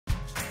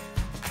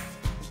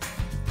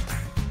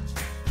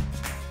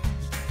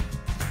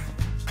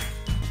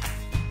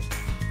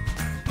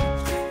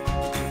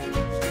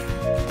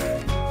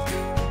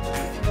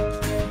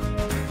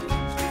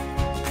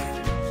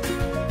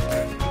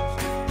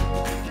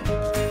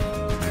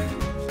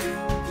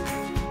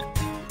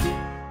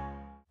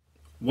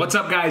What's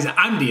up, guys?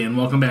 I'm Dean.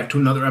 Welcome back to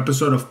another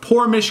episode of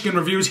Poor Michigan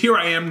Reviews. Here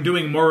I am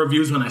doing more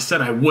reviews when I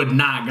said I would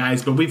not,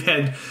 guys, but we've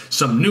had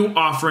some new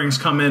offerings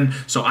come in,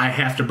 so I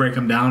have to break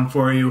them down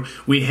for you.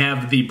 We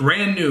have the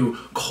brand new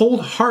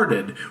Cold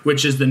Hearted,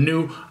 which is the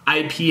new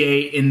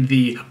IPA in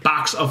the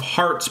Box of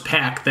Hearts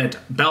pack that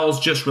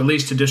Bell's just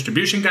released to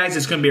distribution, guys.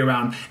 It's going to be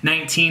around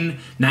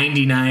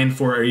 $19.99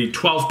 for a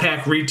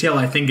 12-pack retail.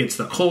 I think it's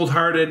the Cold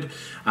Hearted,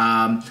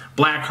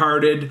 Black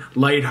Hearted,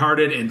 Light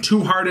Hearted, and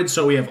Two Hearted,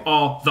 so we have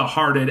all the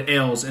hearted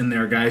ales in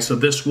there, guys. So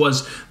this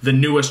was the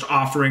newest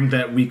offering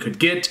that we could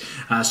get.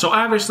 So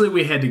obviously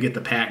we had to get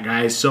the pack,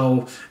 guys.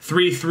 So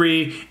 3,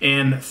 3,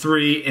 and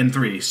 3, and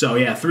 3. So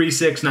yeah, 3,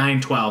 6, 9,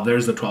 12.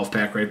 There's the 12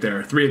 pack right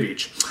there. 3 of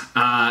each.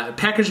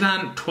 Packaged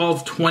on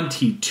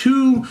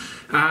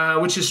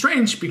 12/22, which is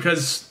strange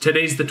because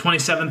today's the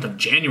 27th of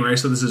January,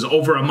 so this is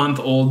over a month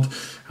old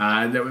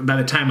by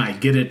the time I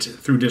get it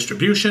through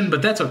distribution,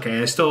 but that's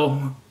okay. I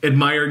still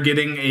admire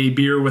getting a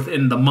beer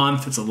within the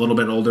month. It's a little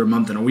bit older,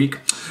 month and a week.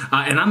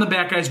 And on the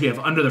back, guys, we have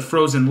under the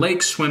frozen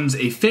lake swims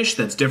a fish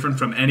that's different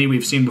from any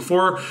we've seen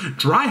before,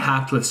 dry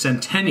hopped with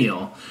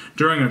Centennial.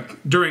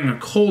 During a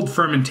cold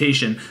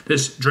fermentation,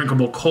 this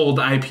drinkable cold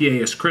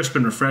IPA is crisp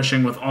and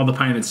refreshing with all the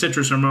pine and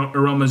citrus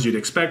aromas you'd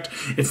expect.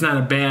 It's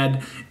not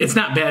bad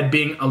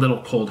being a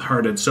little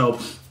cold-hearted. So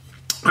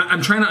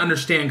I'm trying to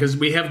understand, because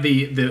we have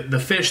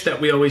the fish that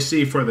we always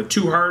see for the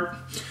Two Heart.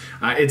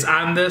 It's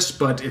on this,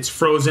 but it's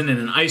frozen in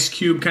an ice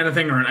cube kind of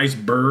thing, or an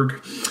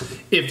iceberg,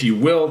 if you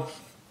will.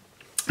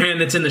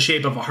 And it's in the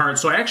shape of a heart.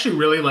 So I actually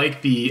really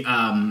like the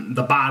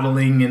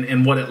bottling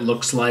and what it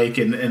looks like,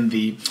 and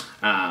the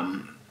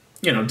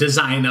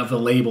design of the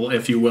label,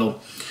 if you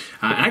will.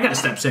 I gotta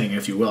stop saying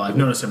if you will. I've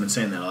noticed I've been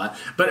saying that a lot.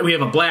 But we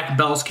have a black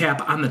Bell's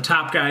cap on the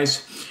top,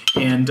 guys.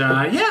 And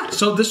yeah,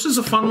 so this is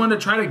a fun one to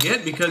try to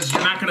get because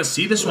you're not going to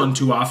see this one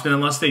too often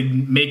unless they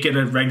make it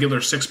a regular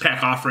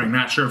 6-pack offering.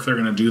 Not sure if they're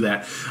going to do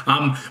that.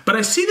 But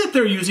I see that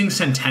they're using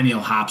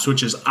Centennial hops,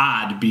 which is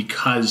odd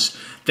because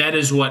that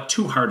is what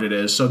Two Hearted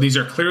is. So these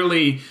are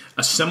clearly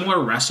a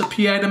similar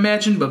recipe, I'd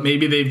imagine, but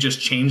maybe they've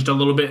just changed a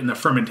little bit in the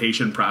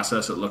fermentation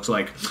process, it looks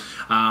like.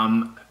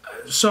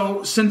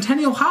 So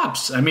Centennial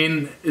hops, I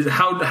mean,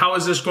 how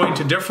is this going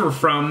to differ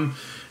from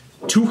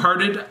Two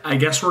Hearted? I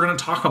guess we're going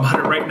to talk about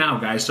it right now,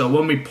 guys. So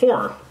when we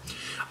pour,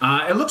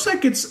 it looks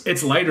like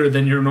it's lighter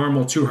than your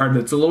normal Two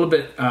Hearted. It's a little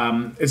bit,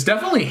 it's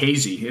definitely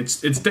hazy.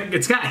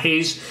 It's got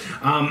haze.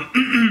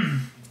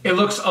 It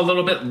looks a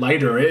little bit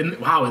lighter.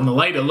 Wow, in the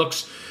light it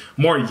looks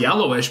more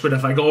yellowish, but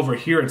if I go over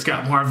here, it's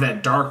got more of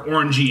that dark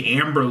orangey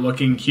amber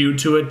looking hue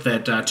to it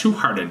that Two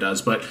Hearted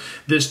does, but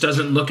this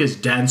doesn't look as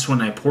dense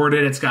when I poured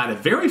it. It's got a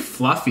very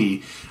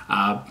fluffy,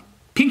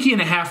 pinky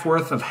and a half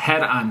worth of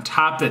head on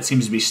top that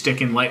seems to be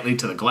sticking lightly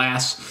to the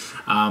glass.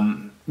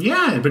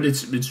 Yeah, but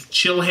it's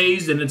chill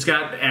hazed, and it's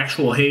got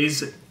actual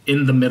haze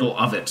in the middle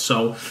of it.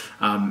 So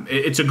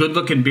it's a good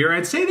looking beer.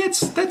 I'd say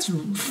that's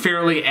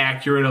fairly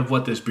accurate of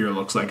what this beer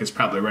looks like. It's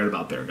probably right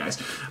about there,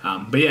 guys.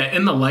 But yeah,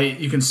 in the light,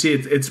 you can see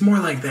it's more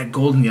like that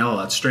golden yellow.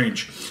 That's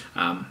strange.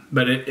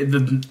 But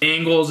the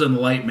angles and the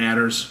light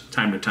matters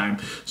time to time.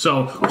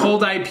 So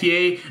cold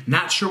IPA,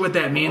 not sure what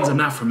that means. I'm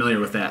not familiar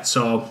with that.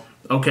 So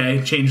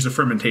okay, change the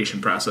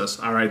fermentation process.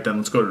 All right, then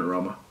let's go to the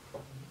aroma.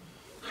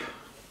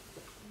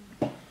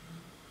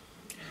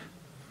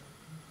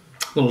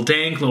 Little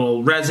dank,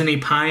 little resiny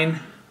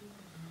pine,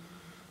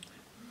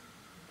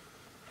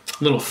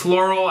 little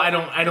floral. I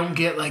don't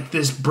get like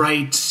this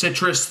bright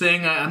citrus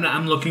thing.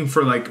 I'm looking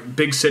for like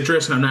big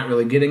citrus, and I'm not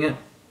really getting it.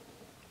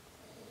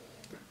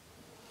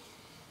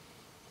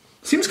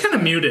 Seems kind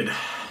of muted.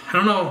 I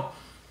don't know.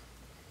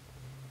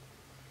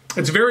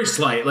 It's very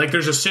slight. Like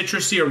there's a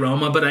citrusy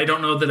aroma, but I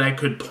don't know that I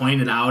could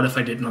point it out if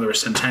I didn't know there were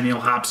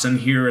Centennial hops in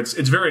here. It's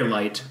very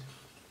light.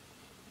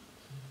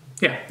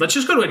 Yeah, let's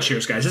just go to a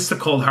cheers, guys. It's the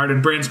Cold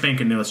Hearted, brand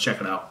spanking new. Let's check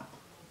it out.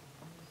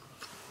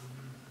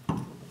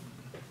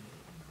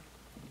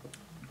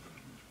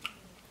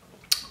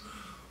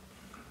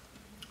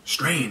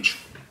 Strange.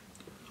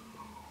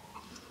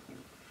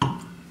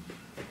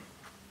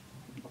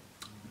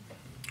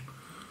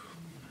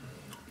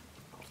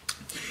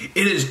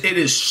 It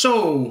is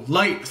so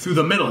light through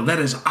the middle. That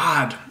is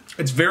odd.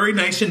 It's very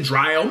nice and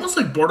dry, almost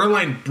like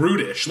borderline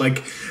brutish,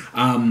 like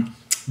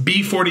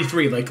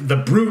B43, like the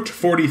Brute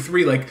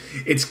 43, like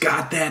it's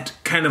got that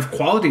kind of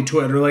quality to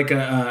it, or like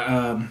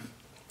an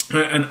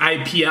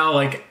IPL,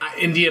 like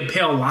India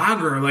Pale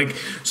Lager, like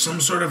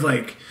some sort of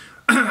like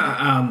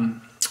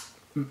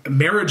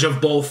marriage of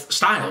both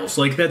styles.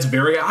 Like that's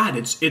very odd.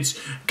 It's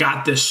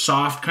got this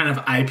soft kind of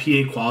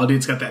IPA quality.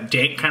 It's got that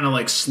dank kind of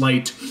like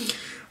slight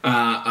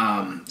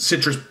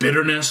citrus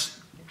bitterness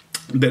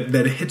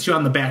that hits you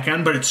on the back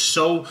end, but it's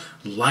so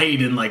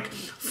light and like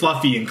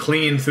fluffy and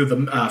clean through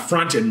the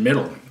front and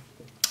middle.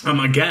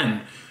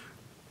 Again,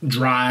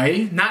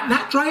 dry,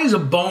 not dry as a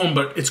bone,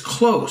 but it's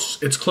close.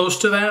 It's close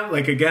to that.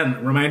 Like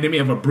again, reminded me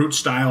of a Brute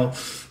style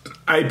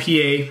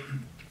IPA,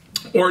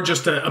 or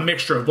just a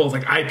mixture of both,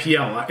 like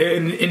IPL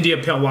and India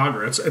Pale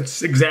Lager.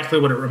 It's exactly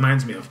what it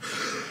reminds me of.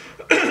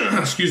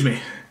 Excuse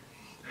me.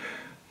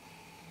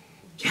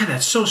 Yeah,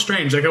 that's so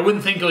strange. Like, I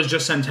wouldn't think it was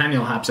just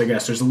Centennial hops, I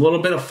guess. There's a little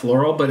bit of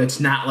floral, but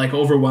it's not, like,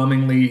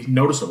 overwhelmingly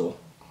noticeable.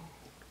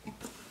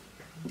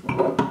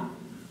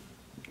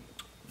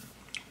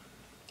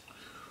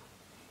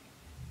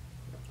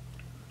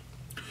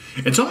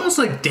 It's almost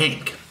like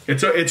dank.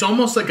 It's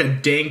almost like a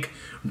dank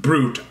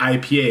brute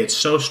IPA. It's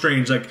so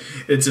strange. Like,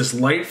 it's this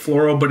light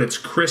floral, but it's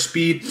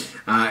crispy.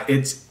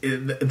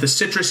 The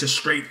citrus is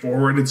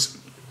straightforward. It's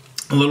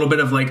a little bit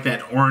of like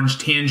that orange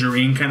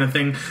tangerine kind of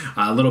thing,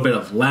 a little bit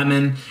of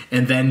lemon,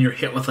 and then you're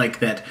hit with like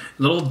that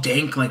little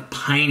dank, like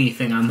piney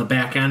thing on the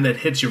back end that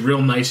hits you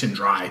real nice and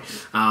dry.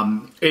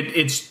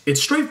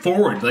 It's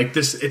straightforward. Like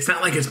this, it's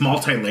not like it's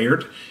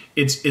multi-layered.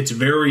 It's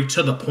very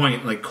to the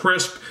point, like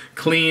crisp,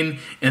 clean,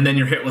 and then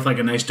you're hit with like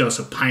a nice dose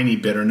of piney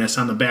bitterness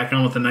on the back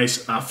end with a nice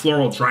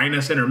floral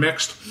dryness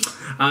intermixed.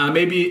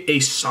 Maybe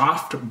a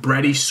soft,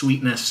 bready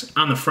sweetness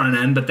on the front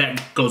end, but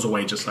that goes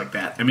away just like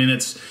that. I mean,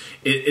 this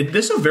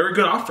is a very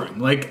good offering.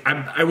 Like,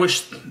 I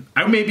wish,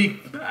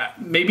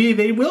 maybe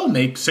they will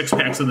make 6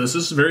 packs of this.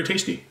 This is very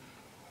tasty.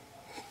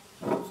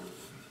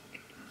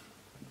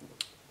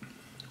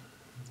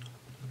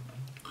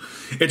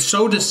 It's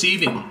so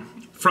deceiving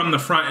from the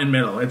front and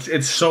middle.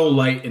 It's so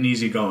light and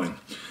easygoing.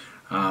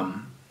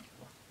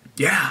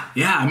 Yeah.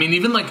 I mean,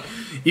 even like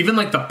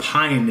the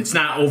pine, it's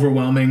not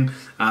overwhelming.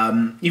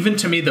 Even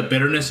to me, the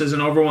bitterness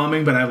isn't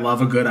overwhelming, but I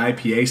love a good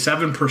IPA.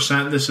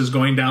 7%. This is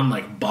going down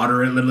like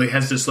butter. It literally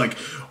has this like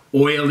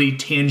oily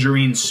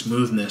tangerine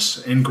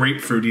smoothness and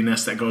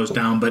grapefruitiness that goes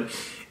down, but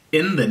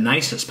in the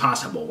nicest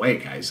possible way,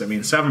 guys. I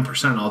mean,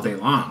 7% all day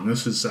long.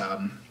 This is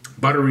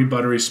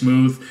buttery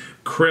smooth,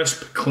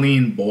 crisp,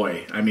 clean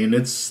boy. I mean,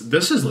 this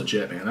is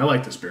legit, man. I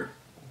like this beer.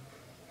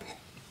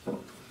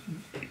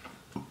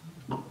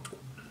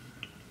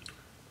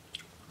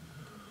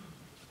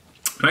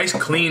 Nice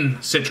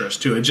clean citrus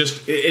too.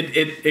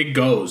 It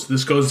goes.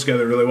 This goes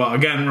together really well.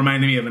 Again,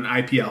 reminding me of an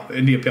IPL,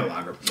 India Pale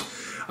Lager.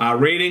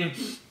 Rating,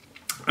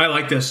 I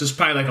like this. This is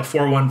probably like a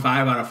 4.15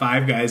 out of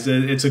 5, guys.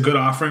 It's a good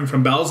offering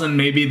from Bell's, and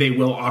maybe they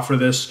will offer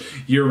this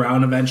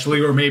year-round eventually,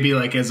 or maybe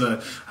like as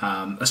a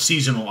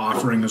seasonal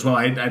offering as well.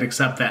 I'd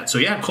accept that. So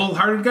yeah, Cold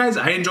Hearted, guys.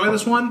 I enjoy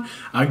this one.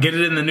 Get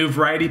it in the new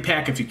variety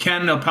pack if you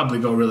can. They'll probably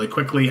go really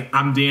quickly.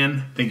 I'm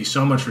Dan. Thank you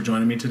so much for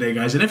joining me today,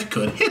 guys. And if you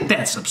could, hit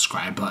that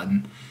subscribe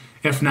button.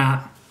 If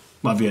not,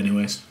 love you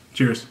anyways.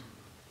 Cheers.